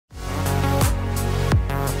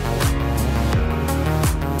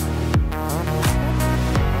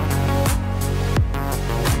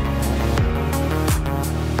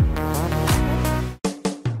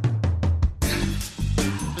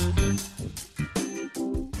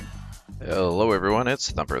Hello everyone,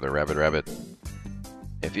 it's Thumper the Rabid.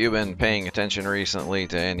 If you've been paying attention recently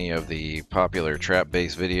to any of the popular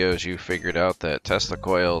trap-based videos, you figured out that Tesla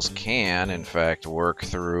coils can, in fact, work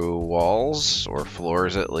through walls, or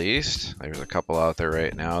floors at least. There's a couple out there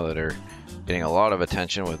right now that are getting a lot of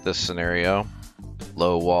attention with this scenario.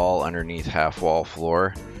 Low wall underneath half wall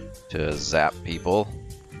floor to zap people.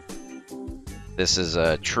 This is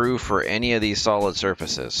true for any of these solid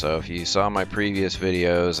surfaces. So if you saw my previous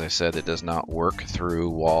videos, I said it does not work through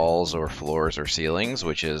walls or floors or ceilings,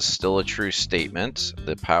 which is still a true statement.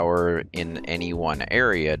 The power in any one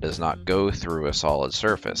area does not go through a solid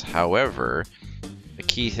surface. However, the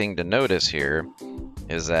key thing to notice here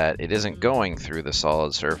is that it isn't going through the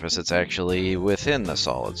solid surface, it's actually within the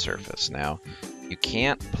solid surface. Now, you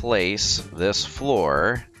can't place this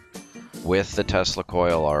floor with the Tesla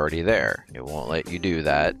coil already there. It won't let you do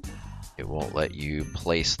that. It won't let you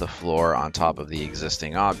place the floor on top of the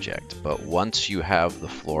existing object. But once you have the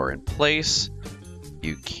floor in place,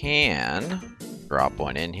 you can drop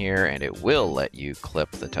one in here and it will let you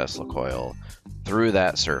clip the Tesla coil through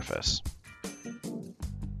that surface.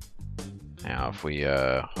 Now if we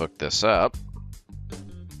hook this up,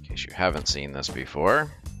 in case you haven't seen this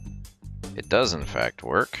before, it does in fact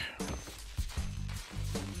work.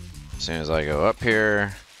 As soon as I go up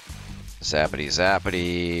here, zappity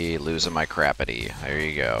zappity, losing my crappity. There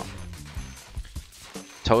you go.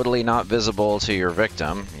 Totally not visible to your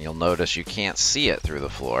victim. You'll notice you can't see it through the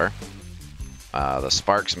floor. The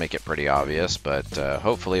sparks make it pretty obvious, but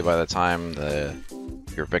hopefully by the time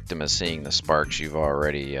your victim is seeing the sparks, you've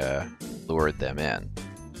already lured them in.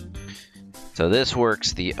 So this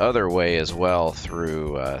works the other way as well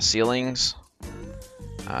through ceilings.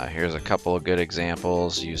 Here's a couple of good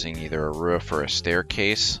examples using either a roof or a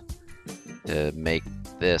staircase to make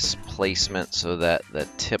this placement so that the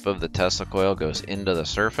tip of the Tesla coil goes into the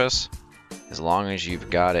surface. As long as you've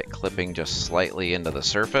got it clipping just slightly into the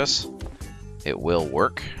surface, it will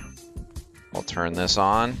work. I'll turn this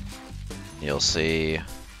on. You'll see,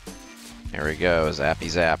 there we go, zappy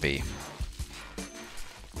zappy.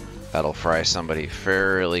 That'll fry somebody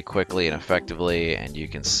fairly quickly and effectively, and you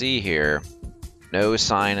can see here, no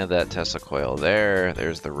sign of that Tesla coil there.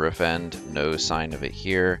 There's the roof end, no sign of it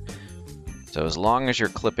here. So as long as you're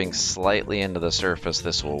clipping slightly into the surface,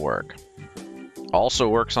 this will work. Also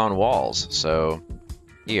works on walls. So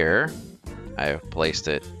here, I have placed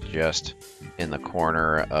it just in the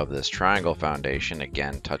corner of this triangle foundation,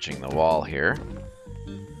 again touching the wall here.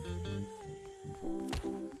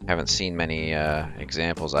 Haven't seen many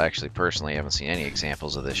examples. I actually personally haven't seen any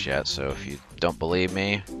examples of this yet, so if you don't believe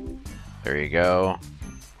me, there you go.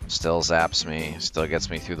 Still zaps me, still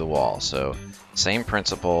gets me through the wall. So same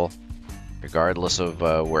principle, regardless of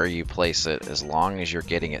where you place it, as long as you're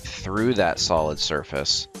getting it through that solid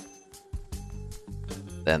surface,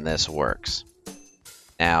 then this works.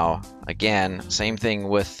 Now, again, same thing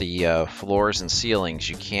with the floors and ceilings.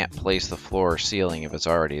 You can't place the floor or ceiling if it's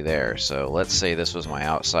already there. So let's say this was my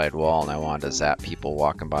outside wall and I wanted to zap people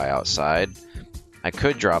walking by outside. I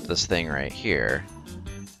could drop this thing right here.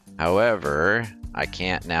 However, I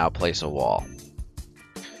can't now place a wall.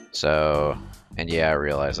 So, and yeah, I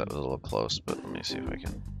realize that was a little close, but let me see if I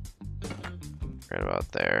can, right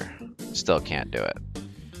about there. Still can't do it.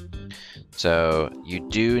 So you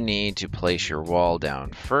do need to place your wall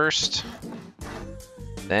down first.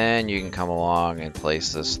 Then you can come along and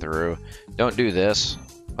place this through. Don't do this,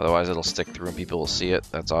 otherwise it'll stick through and people will see it.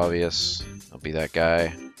 That's obvious. Don't be that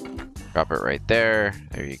guy. Drop it right there.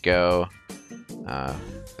 There you go.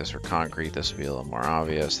 This for concrete, this would be a little more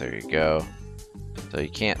obvious. There you go. So you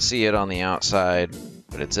can't see it on the outside,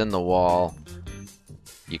 but it's in the wall.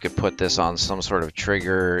 You could put this on some sort of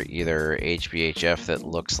trigger, either HBHF that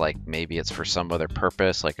looks like maybe it's for some other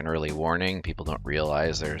purpose, like an early warning. People don't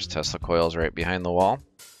realize there's Tesla coils right behind the wall.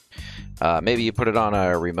 Maybe you put it on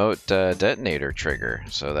a remote detonator trigger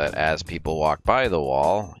so that as people walk by the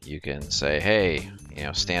wall, you can say, hey, you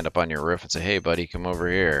know, stand up on your roof and say, hey buddy, come over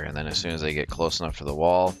here. And then as soon as they get close enough to the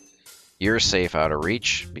wall, you're safe out of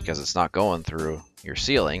reach because it's not going through your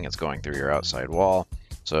ceiling, it's going through your outside wall.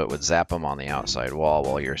 So it would zap them on the outside wall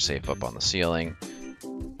while you're safe up on the ceiling.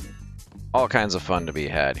 All kinds of fun to be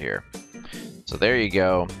had here. So there you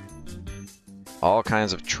go. All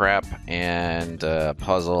kinds of trap and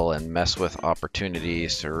puzzle and mess with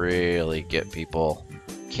opportunities to really get people.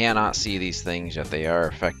 Cannot see these things, yet they are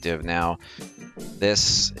effective. Now,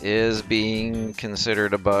 this is being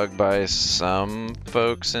considered a bug by some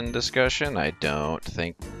folks in discussion. I don't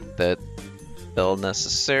think that they'll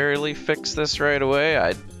necessarily fix this right away.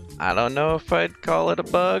 I don't know if I'd call it a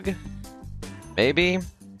bug. Maybe.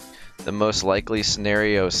 the most likely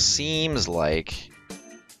scenario seems like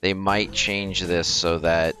they might change this so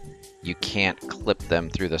that you can't clip them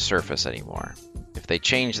through the surface anymore. If they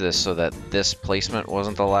change this so that this placement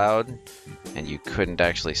wasn't allowed and you couldn't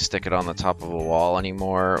actually stick it on the top of a wall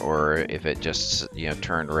anymore, or if it just, you know,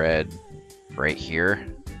 turned red right here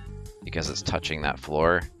because it's touching that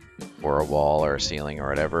floor or a wall or a ceiling or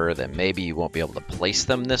whatever, then maybe you won't be able to place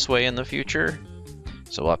them this way in the future.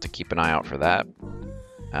 So we'll have to keep an eye out for that.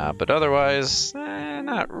 But otherwise,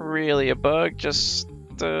 not really a bug, just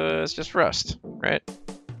it's just rust, right?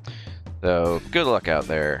 So good luck out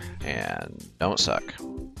there, and don't suck.